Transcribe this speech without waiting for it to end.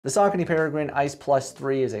The Saucony Peregrine ICE Plus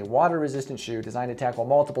 3 is a water-resistant shoe designed to tackle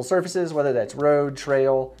multiple surfaces, whether that's road,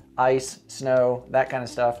 trail, ice, snow, that kind of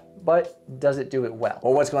stuff. But does it do it well?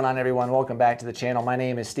 Well, what's going on, everyone? Welcome back to the channel. My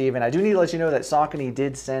name is Steven. I do need to let you know that Saucony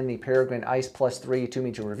did send the Peregrine ICE Plus 3 to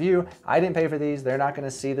me to review. I didn't pay for these. They're not going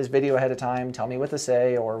to see this video ahead of time, tell me what to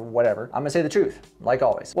say or whatever. I'm going to say the truth, like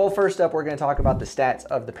always. Well, first up, we're going to talk about the stats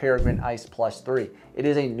of the Peregrine ICE Plus 3. It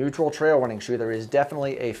is a neutral trail running shoe. There is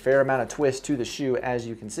definitely a fair amount of twist to the shoe, as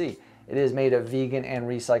you can see. It is made of vegan and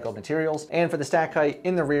recycled materials. And for the stack height,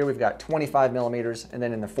 in the rear, we've got 25 millimeters. And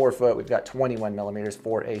then in the forefoot, we've got 21 millimeters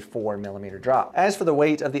for a 4 millimeter drop. As for the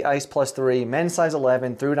weight of the ICE Plus 3, men's size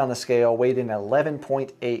 11, threw it on the scale, weighed in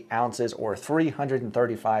 11.8 ounces or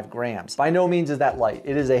 335 grams. By no means is that light.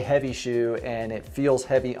 It is a heavy shoe and it feels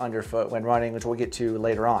heavy underfoot when running, which we'll get to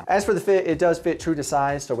later on. As for the fit, it does fit true to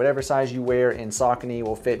size. So whatever size you wear in Saucony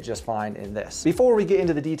will fit just fine in this. Before we get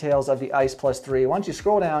into the details of the ICE Plus 3, why don't you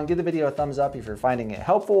scroll down, give the video a thumbs up if you're finding it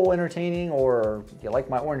helpful, entertaining, or you like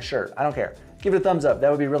my orange shirt. I don't care. Give it a thumbs up. That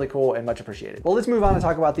would be really cool and much appreciated. Well, let's move on and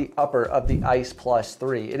talk about the upper of the ICE Plus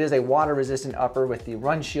 3. It is a water-resistant upper with the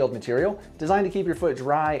Run Shield material designed to keep your foot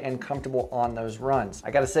dry and comfortable on those runs. I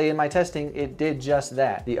gotta say, in my testing, it did just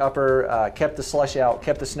that. The upper kept the slush out,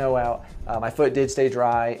 kept the snow out. My foot did stay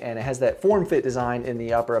dry, and it has that form-fit design in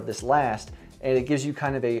the upper of this last, and it gives you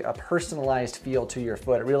kind of a personalized feel to your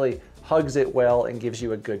foot. It really hugs it well and gives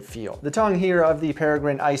you a good feel. The tongue here of the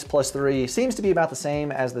Peregrine ICE Plus 3 seems to be about the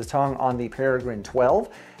same as the tongue on the Peregrine 12.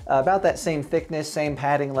 About that same thickness, same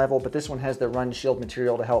padding level, but this one has the Run Shield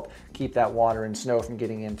material to help keep that water and snow from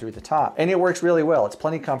getting in through the top. And it works really well. It's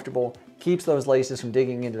plenty comfortable, keeps those laces from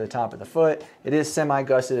digging into the top of the foot. It is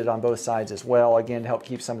semi-gusseted on both sides as well, again, to help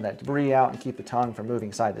keep some of that debris out and keep the tongue from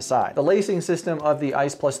moving side to side. The lacing system of the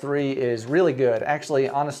ICE Plus 3 is really good. Actually,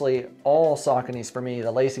 honestly, all Sauconys for me,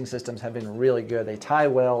 the lacing systems have been really good. They tie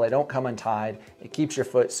well, they don't come untied. It keeps your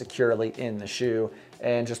foot securely in the shoe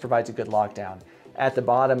and just provides a good lockdown. At the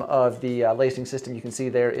bottom of the lacing system, you can see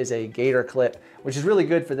there is a gator clip, which is really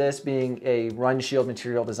good for this being a Run Shield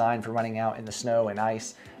material designed for running out in the snow and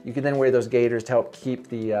ice. You can then wear those gaiters to help keep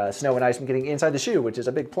the snow and ice from getting inside the shoe, which is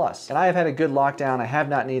a big plus. And I have had a good lockdown. I have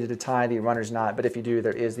not needed to tie the runner's knot, but if you do,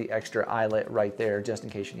 there is the extra eyelet right there just in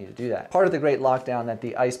case you need to do that. Part of the great lockdown that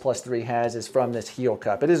the ICE Plus 3 has is from this heel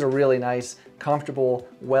cup. It is a really nice, comfortable,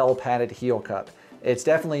 well-padded heel cup. It's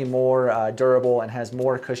definitely more durable and has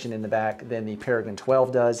more cushion in the back than the Peregrine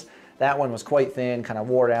 12 does. That one was quite thin, kind of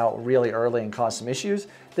wore out really early and caused some issues.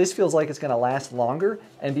 This feels like it's gonna last longer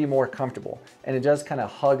and be more comfortable. And it does kind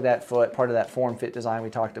of hug that foot, part of that form-fit design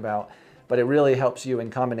we talked about, but it really helps you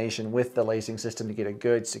in combination with the lacing system to get a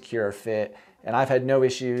good, secure fit. And I've had no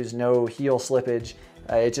issues, no heel slippage.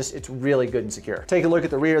 It's really good and secure. Take a look at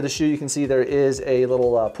the rear of the shoe. You can see there is a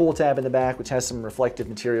little pull tab in the back, which has some reflective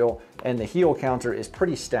material, and the heel counter is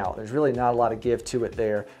pretty stout. There's really not a lot of give to it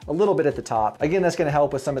there. A little bit at the top. Again, that's gonna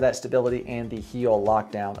help with some of that stability and the heel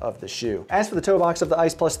lockdown of the shoe. As for the toe box of the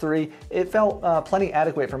ICE Plus 3, it felt plenty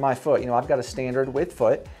adequate for my foot. You know, I've got a standard width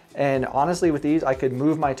foot, and honestly with these, I could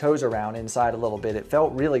move my toes around inside a little bit. It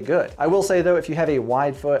felt really good. I will say though, if you have a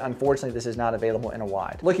wide foot, unfortunately this is not available in a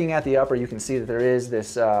wide. Looking at the upper, you can see that there is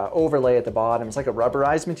this overlay at the bottom. It's like a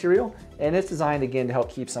rubberized material, and it's designed again to help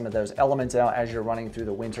keep some of those elements out as you're running through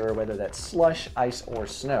the winter, whether that's slush, ice, or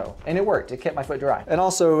snow. And it worked, it kept my foot dry. And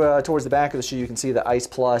also towards the back of the shoe, you can see the ICE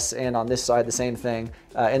Plus, and on this side, the same thing.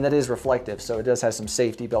 And that is reflective, so it does have some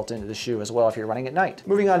safety built into the shoe as well if you're running at night.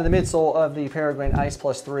 Moving on to the midsole of the Peregrine ICE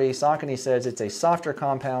Plus 3, Saucony says it's a softer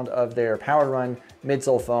compound of their Power Run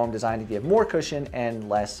midsole foam designed to give more cushion and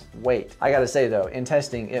less weight. I gotta say though, in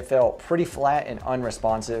testing, it felt pretty flat and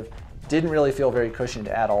unresponsive. Didn't really feel very cushioned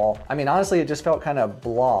at all. I mean, honestly, it just felt kind of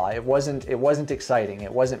blah. It wasn't exciting.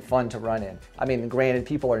 It wasn't fun to run in. I mean, granted,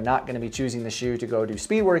 people are not gonna be choosing the shoe to go do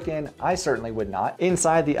speed work in. I certainly would not.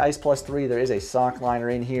 Inside the ICE Plus 3, there is a sock liner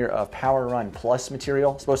in here of Power Run Plus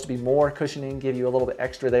material. It's supposed to be more cushioning, give you a little bit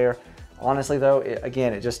extra there. Honestly though,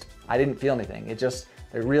 I didn't feel anything.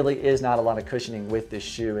 There really is not a lot of cushioning with this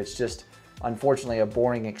shoe. It's just, unfortunately, a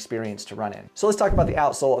boring experience to run in. So let's talk about the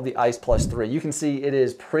outsole of the ICE Plus 3. You can see it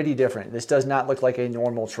is pretty different. This does not look like a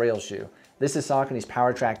normal trail shoe. This is Saucony's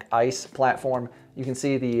PowerTrack ICE platform. You can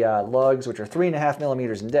see the lugs, which are 3.5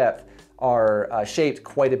 millimeters in depth, are shaped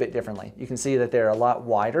quite a bit differently. You can see that they're a lot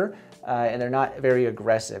wider and they're not very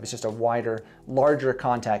aggressive. It's just a wider, larger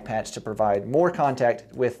contact patch to provide more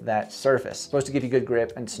contact with that surface. Supposed to give you good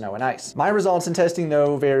grip in snow and ice. My results in testing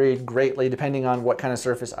though varied greatly depending on what kind of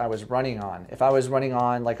surface I was running on. If I was running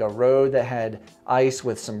on like a road that had ice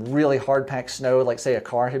with some really hard packed snow, like say a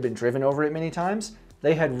car had been driven over it many times,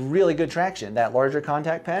 they had really good traction. That larger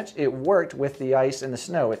contact patch, it worked with the ice and the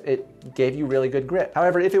snow. It gave you really good grip.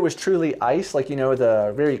 However, if it was truly ice, like, you know,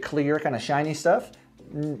 the very clear kind of shiny stuff,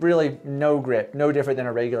 really no grip, no different than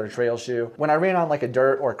a regular trail shoe. When I ran on like a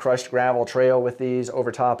dirt or crushed gravel trail with these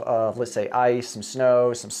over top of, let's say, ice, some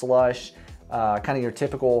snow, some slush, kind of your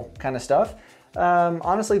typical kind of stuff,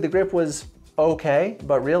 honestly, the grip was okay,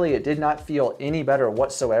 but really it did not feel any better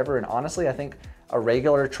whatsoever. And honestly, I think a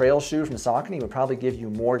regular trail shoe from Saucony would probably give you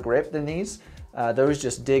more grip than these. Those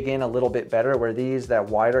just dig in a little bit better, where these, that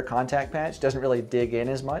wider contact patch doesn't really dig in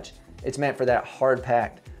as much. It's meant for that hard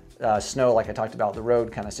packed snow, like I talked about, the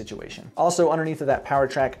road kind of situation. Also, underneath of that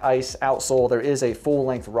PowerTrack Ice outsole, there is a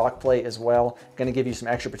full-length rock plate as well. Going to give you some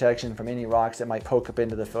extra protection from any rocks that might poke up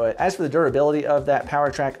into the foot. As for the durability of that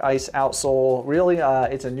PowerTrack Ice outsole, really,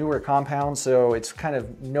 it's a newer compound, so it's kind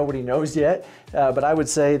of nobody knows yet. But I would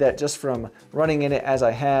say that just from running in it as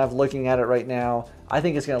I have, looking at it right now, I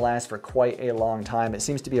think it's going to last for quite a long time. It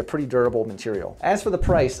seems to be a pretty durable material. As for the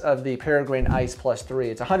price of the Peregrine ICE Plus 3,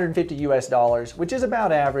 it's $150 US, which is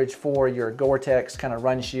about average for your Gore-Tex kind of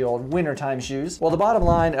run shield wintertime shoes. Well, the bottom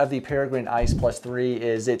line of the Peregrine ICE Plus 3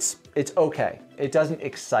 is it's okay. It doesn't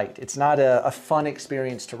excite. It's not a fun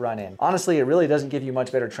experience to run in. Honestly, it really doesn't give you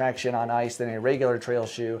much better traction on ice than a regular trail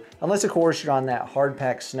shoe, unless of course you're on that hard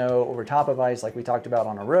packed snow over top of ice like we talked about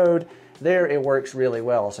on a road. There it works really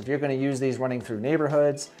well. So if you're going to use these running through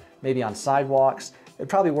neighborhoods, maybe on sidewalks, it'd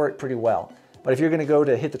probably work pretty well. But if you're going to go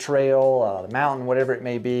to hit the trail, the mountain, whatever it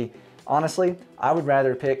may be, honestly, I would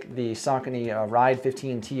rather pick the Saucony Ride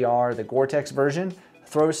 15 TR, the Gore-Tex version.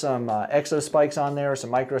 Throw some exo spikes on there,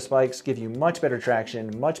 some micro spikes, give you much better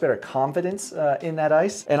traction, much better confidence in that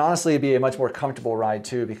ice. And honestly, it'd be a much more comfortable ride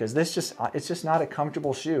too, because this it's just not a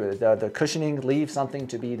comfortable shoe. The cushioning leaves something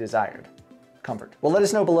to be desired. Comfort. Well, let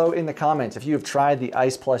us know below in the comments if you have tried the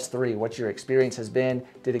ICE Plus 3, what your experience has been.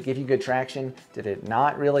 Did it give you good traction? Did it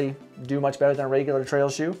not really do much better than a regular trail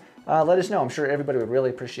shoe? Let us know. I'm sure everybody would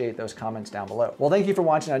really appreciate those comments down below. Well, thank you for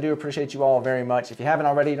watching. I do appreciate you all very much. If you haven't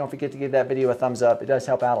already, don't forget to give that video a thumbs up. It does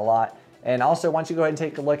help out a lot. And also, why don't you go ahead and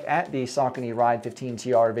take a look at the Saucony Ride 15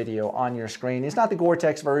 TR video on your screen. It's not the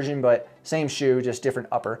Gore-Tex version, but same shoe, just different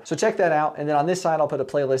upper. So check that out. And then on this side, I'll put a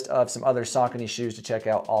playlist of some other Saucony shoes to check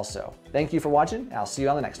out also. Thank you for watching. I'll see you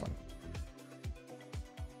on the next one.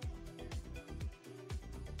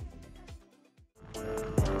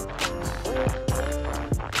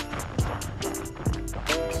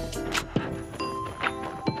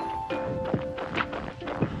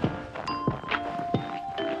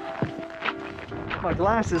 My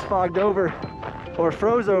glasses fogged over or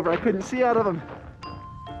froze over. I couldn't see out of them.